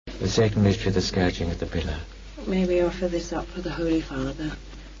The second mystery, the scourging of the pillar. May we offer this up for the Holy Father,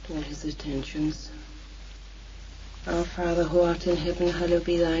 to all his intentions. Our Father, who art in heaven, hallowed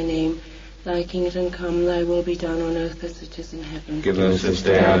be thy name. Thy kingdom come, thy will be done on earth as it is in heaven. Give us this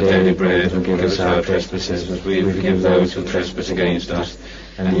day our daily bread, and forgive us our trespasses, as we forgive those who trespass against us.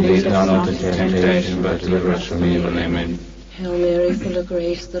 And lead us not into temptation, but deliver us from evil. Amen. Hail Mary, full of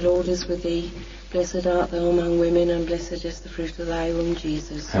grace, the Lord is with thee. Blessed art thou among women, and blessed is the fruit of thy womb,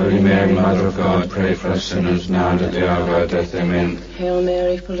 Jesus. Holy Mary, Mother of God, pray for us sinners, now and at the hour of our death. Amen. Hail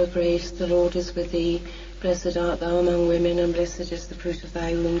Mary, full of grace, the Lord is with thee. Blessed art thou among women, and blessed is the fruit of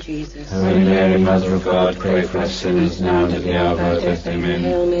thy womb, Jesus. Holy Mary, Mother of God, pray for us sinners, now and at the hour of our death. Amen.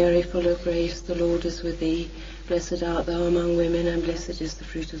 Hail Mary, full of grace, the Lord is with thee. Blessed art thou among women, and blessed is the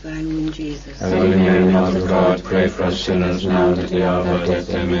fruit of thy womb, Jesus. Holy Mary, Mother of God, pray for us sinners, now and at the hour of our death.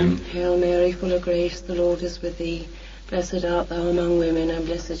 Amen. Hail Mary, full of grace, the Lord is with thee. Blessed art thou among women, and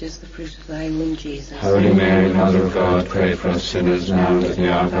blessed is the fruit of thy womb, Jesus. Holy Mary, Mother of God, pray for us sinners, now and at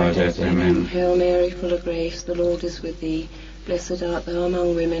the hour of our death. Amen. Hail Mary, full of grace, the Lord is with thee. Blessed art thou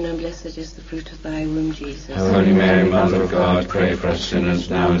among women, and blessed is the fruit of thy womb, Jesus. Holy Mary, Mother of God, pray for us sinners,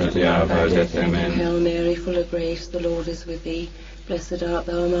 now and at the hour of our death. Amen. Hail Mary, full of grace, the Lord is with thee. Blessed art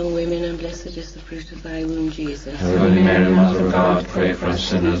thou among women, and blessed is the fruit of thy womb, Jesus. Holy Mary, Mother of God, pray for us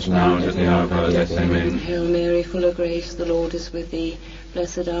sinners, now and at the hour of our death. Amen. Hail Mary, full of grace, the Lord is with thee.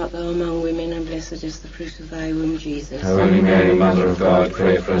 Blessed art thou among women, and blessed is the fruit of thy womb, Jesus. Holy Mary, Mother of God,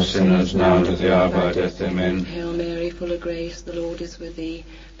 pray for us sinners, now and at the hour of our death. Amen. Hail Mary, full of grace, the Lord is with thee.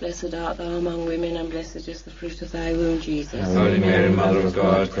 Blessed art thou among women, and blessed is the fruit of thy womb, Jesus. Holy Mary, Mother of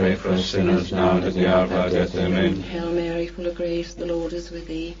God, pray for us sinners, now and at the hour of our death. Amen. Hail Mary, full of grace, the Lord is with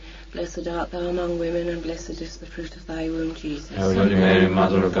thee. Blessed art thou among women, and blessed is the fruit of thy womb, Jesus. Holy Mary,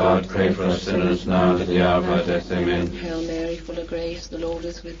 Mother of God, pray for us sinners, now and at the hour of our death. Amen. Hail Mary, full of grace, the Lord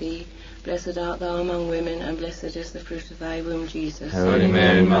is with thee. Blessed art thou among women, and blessed is the fruit of thy womb, Jesus. Holy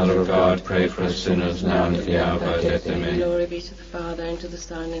Mary, Mother of God, pray for us sinners, now and at the hour of our death. Amen. Glory be to the Father, and to the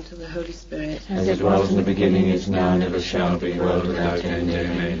Son, and to the Holy Spirit. As it was in the beginning, is now, and ever shall be, world without end.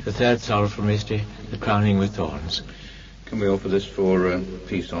 Amen. The third sorrowful mystery, the crowning with thorns. Can we offer this for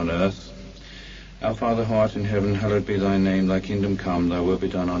peace on earth? Our Father, who art in heaven, hallowed be thy name. Thy kingdom come, thy will be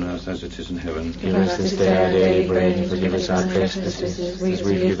done on earth as it is in heaven. Give us this day our daily bread, and forgive us our trespasses, as we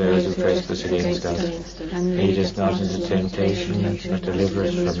forgive those who trespass against us. And lead us not into temptation, but deliver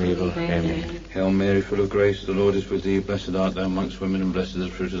us from evil. Amen. Hail Mary, full of grace, the Lord is with thee. Blessed art thou amongst women, and blessed is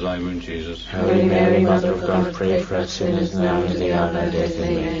the fruit of thy womb, Jesus. Holy Mary, Mother of God, pray for us sinners, now and at the hour of our death.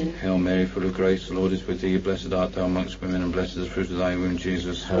 Amen. Hail Mary, full of grace, the Lord is with thee. Blessed art thou amongst women, and blessed is the fruit of thy womb,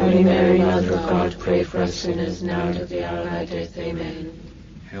 Jesus. Holy Mary, Mother of God, pray for us sinners, now and at the hour of our death. Amen.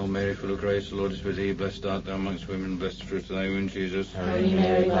 Hail Mary, full of grace, the Lord is with thee. Blessed art thou amongst women, and blessed is the fruit of thy womb, Jesus. Holy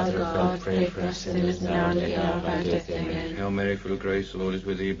Mary, Mother of God, pray for us sinners, now and at the hour of our death. Amen. Hail Mary, full of grace, the Lord is with thee. Blessed art thou amongst women, and blessed is the fruit of thy womb, Jesus. Holy Mary, Mother of God, pray for us sinners, now and at the hour of our death. Amen. Hail Mary, full of grace, the Lord is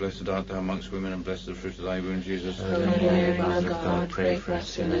with thee. Blessed art thou amongst women, and blessed is the fruit of thy womb, Jesus. Holy Mary, Mother of God, pray for us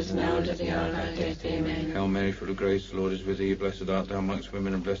sinners, now and at the hour of our death. Amen. Hail Mary, full of grace, the Lord is with thee. Blessed art thou amongst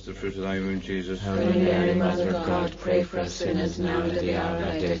women, and blessed is the fruit of thy womb, Jesus. Holy Mary, Mother of God, pray for us sinners, now and at the hour of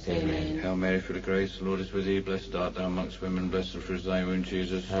our death. Amen. Hail Mary, full of grace, the Lord is with thee. Blessed art thou amongst women, and blessed is the fruit of thy womb,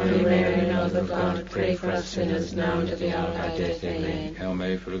 Jesus. Holy Mary, Mother of God, pray for us sinners, now and at the hour of our death. Amen. Hail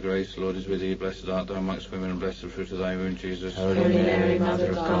Mary, full of grace, the Lord is with thee. Blessed art thou amongst women, and blessed is the fruit of thy womb, Jesus. Holy Mary,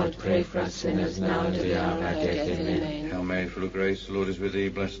 Mother of God, pray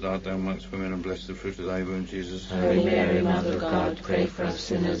for us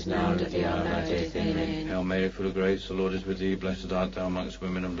sinners, now and at the hour of our death. Amen. Hail Mary, full of grace, the Lord is with thee. Blessed art thou amongst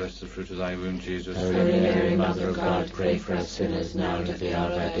women, and blessed is the fruit of thy womb, Jesus. Holy Mary, Mother of God, pray for us sinners, now and at the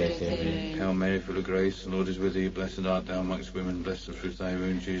hour of our death. Amen. Hail Mary, full of grace, the Lord is with thee. Blessed art thou amongst women, and blessed is the fruit of thy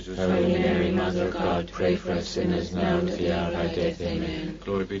womb, Jesus. Holy Mary, Mother of God, pray for us sinners, now and at the hour of our death. Amen.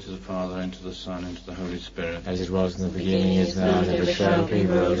 Glory be to the Father, and to the Son, and to the Holy Spirit. As it was in the beginning, is now, and ever shall be,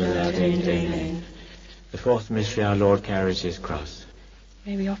 world without end. Amen. The fourth mystery, our Lord carries his cross.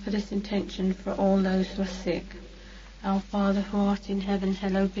 May we offer this intention for all those who are sick. Our Father, who art in heaven,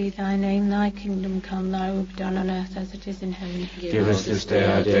 hallowed be thy name. Thy kingdom come, thy will be done on earth as it is in heaven. Give us this day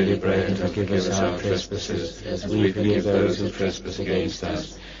our daily bread, and forgive us our trespasses, as we forgive those who trespass against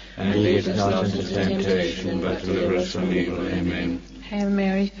us. And lead us not into temptation, but deliver us from evil. Amen. Hail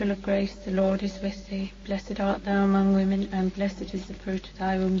Mary, full of grace, the Lord is with thee. Blessed art thou among women, and blessed is the fruit of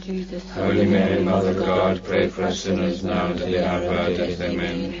thy womb, Jesus. Holy Mary, Mother of God, pray for us sinners, now and at the hour of our death.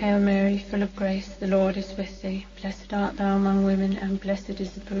 Amen. Hail Mary, full of grace, the Lord is with thee. Blessed art thou among women, and blessed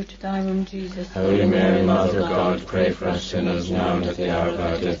is the fruit of thy womb, Jesus. Holy Mary, Mother of God, pray for us sinners, now and at the hour of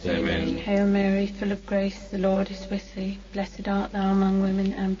our death. Amen. Hail Mary, full of grace, the Lord is with thee. Blessed art thou among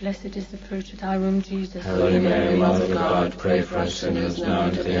women, and blessed is the fruit of thy womb, Jesus. Holy Mary, Mother of God, pray for us sinners now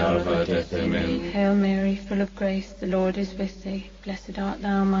and at the hour of our death. Amen. Hail Mary, full of grace, the Lord is with thee. Blessed art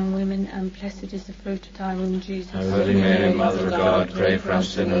thou among women, and blessed is the fruit of thy womb, Jesus. Holy Mary, Mother of God, pray for us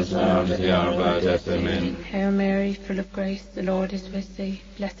sinners now and at the hour of our death. Amen. Hail Mary, full of grace, the Lord is with thee.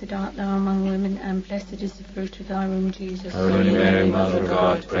 Blessed art thou among women, and blessed is the fruit of thy womb, Jesus. Holy Mary, Mother of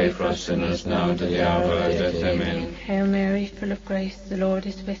God, pray for us sinners now and at the hour of our death. Amen. Hail Mary, full of grace, the Lord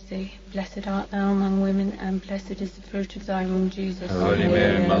is with thee. Blessed art thou among women, and blessed is the fruit of thy womb, Jesus. Holy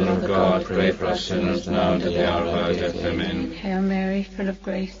Mary, Mother of God, pray for us sinners now and at the hour of our death. Amen. Hail Mary, full of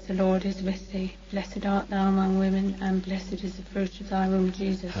grace, the Lord is with thee. Blessed art thou among women, and blessed is the fruit of thy womb,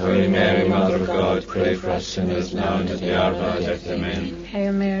 Jesus. Holy Mary, Mother of God, pray for us sinners now and at the hour of our death. Amen.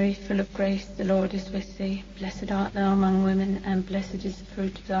 Hail Mary, full of grace, the Lord is with thee. Blessed art thou among women, and blessed is the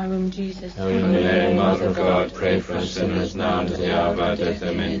fruit of thy womb, Jesus. Holy Mary, Mother of God, pray for us sinners now and at the hour of our death.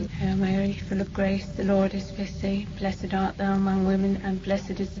 Amen. Hail Mary, full of grace, the Lord is with thee. Blessed art thou among women, and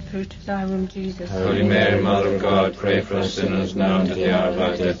blessed is the fruit of thy womb, Jesus. Holy Mary, Mother of God, pray for us sinners now and at the hour of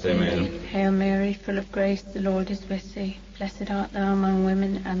our death. Amen. Hail Mary, full of grace, the Lord is with thee. Blessed art thou among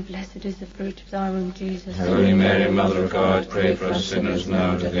women, and blessed is the fruit of thy womb, Jesus. Holy Mary, Mother of God, pray for us sinners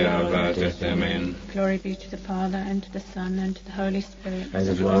now and at the hour of our death. Amen. Glory be to the Father, and to the Son, and to the Holy Spirit. As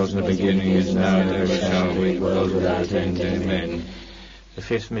it was in the beginning, is now, and ever shall be, world without end. Amen. The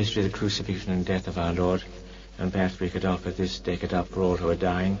fifth mystery, the crucifixion and death of our Lord. And perhaps we could offer this, take it up for all who are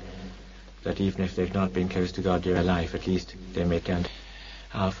dying, that even if they've not been close to God during their life, at least they may count.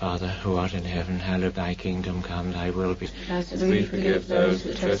 Our Father, who art in heaven, hallowed thy kingdom come, thy will be. As We forgive those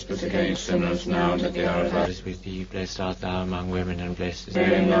who trespass against sinners now and at the hour of our death. With thee, blessed art thou among women, and blessed is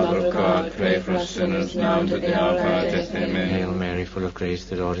Mary, Mother of God, pray for us sinners now and at the hour of our death. Amen. Hail Mary, full of grace,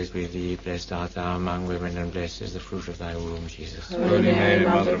 the Lord is with thee. Blessed art thou among women, and blessed is the fruit of thy womb, Jesus. Holy Mary,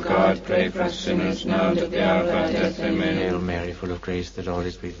 Mother of God, pray for us sinners now and at the hour of our death. Amen. Hail Mary, full of grace, the Lord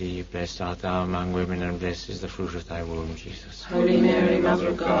is with thee. Blessed art thou among women, and blessed is the fruit of thy womb, Jesus. Holy Mary, Mother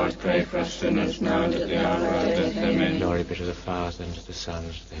of God, pray for us sinners now and at the hour of our death. Amen. Glory be to the Father, and to the Son,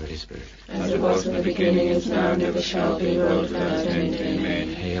 and to the Holy Spirit. As it was in the beginning, is now, and ever shall be, world without end.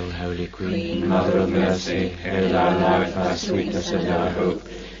 Amen. Hail, Holy Queen, Mother of mercy, hail our life, our sweetness, and our hope.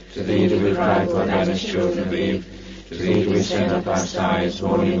 To thee do we cry, poor banished children of Eve. To thee do we send up our sighs,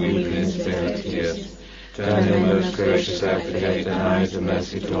 mourning, weeping, and bitter tears. Turn then, most gracious advocate, thine eyes of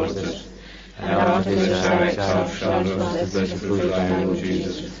mercy towards us. And out of this our exile shower us the blessed fruit of thy womb,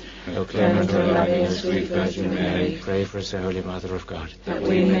 Jesus. O clement, O loving, and sweet Virgin Mary, pray for us, O Holy Mother of God, that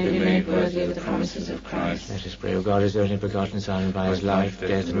we may be made worthy of the promises of Christ. Let us pray, O God, his only begotten Son, by his life,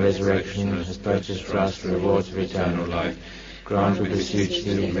 death, and resurrection, has purchased for us the rewards of eternal life. Grant, we beseech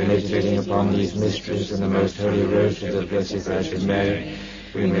thee, meditating upon these mysteries and the most holy rosary of the Blessed Virgin Mary,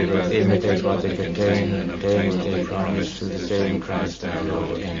 we may both imitate what they contain and obtain what they promise through the same Christ our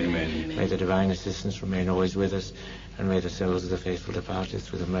Lord. Amen. May the divine assistance remain always with us, and may the souls of the faithful departed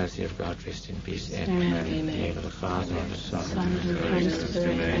through the mercy of God rest in peace. Amen. Amen. In the name of the Father, and the Son, Son, and the Holy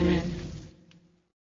Spirit. Amen.